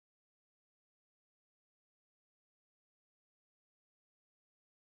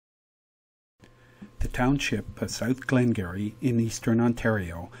The township of South Glengarry in eastern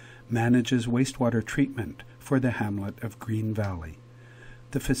Ontario manages wastewater treatment for the Hamlet of Green Valley.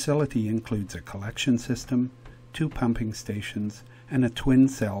 The facility includes a collection system, 2 pumping stations, and a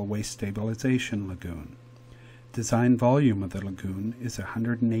twin-cell waste stabilization lagoon. Design volume of the lagoon is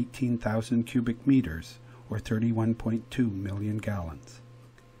 118,000 cubic meters, or 31.2 million gallons.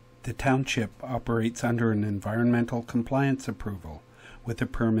 The township operates under an environmental compliance approval, with a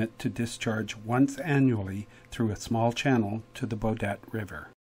permit to discharge once annually through a small channel to the Baudette River.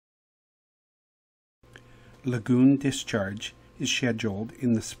 Lagoon discharge is scheduled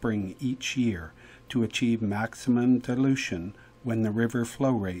in the spring each year to achieve maximum dilution when the river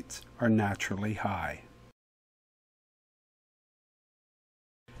flow rates are naturally high.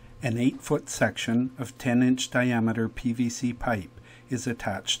 An 8-foot section of 10-inch diameter PVC pipe is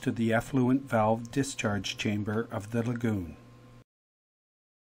attached to the effluent valve discharge chamber of the lagoon.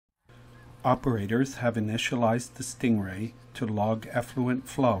 Operators have initialized the Stingray to log effluent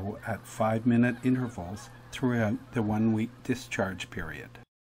flow at 5-minute intervals throughout the 1-week discharge period.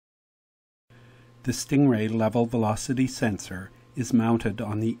 The Stingray Level-Velocity sensor is mounted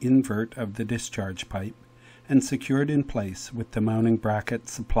on the invert of the discharge pipe and secured in place with the mounting bracket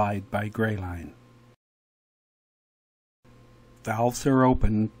supplied by Greyline. Valves are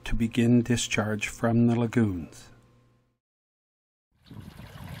open to begin discharge from the lagoons.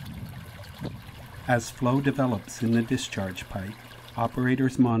 As flow develops in the discharge pipe,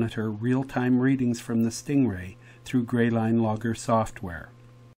 operators monitor real-time readings from the Stingray through Greyline Logger software.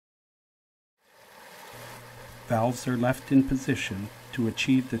 Valves are left in position to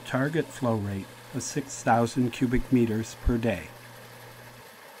achieve the target flow rate of 6,000 cubic meters per day.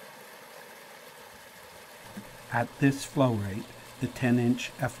 At this flow rate, the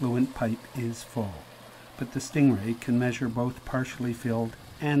 10-inch effluent pipe is full, but the Stingray can measure both partially filled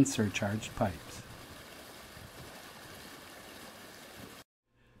and surcharged pipes.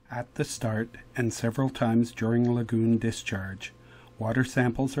 At the start and several times during lagoon discharge, water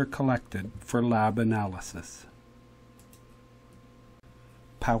samples are collected for lab analysis.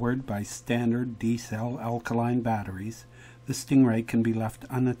 Powered by standard D-cell alkaline batteries, the Stingray can be left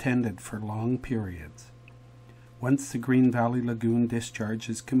unattended for long periods. Once the Green Valley Lagoon discharge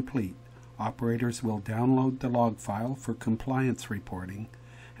is complete, operators will download the log file for compliance reporting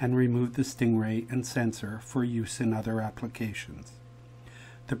and remove the Stingray and sensor for use in other applications.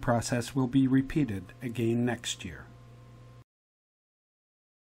 The process will be repeated again next year.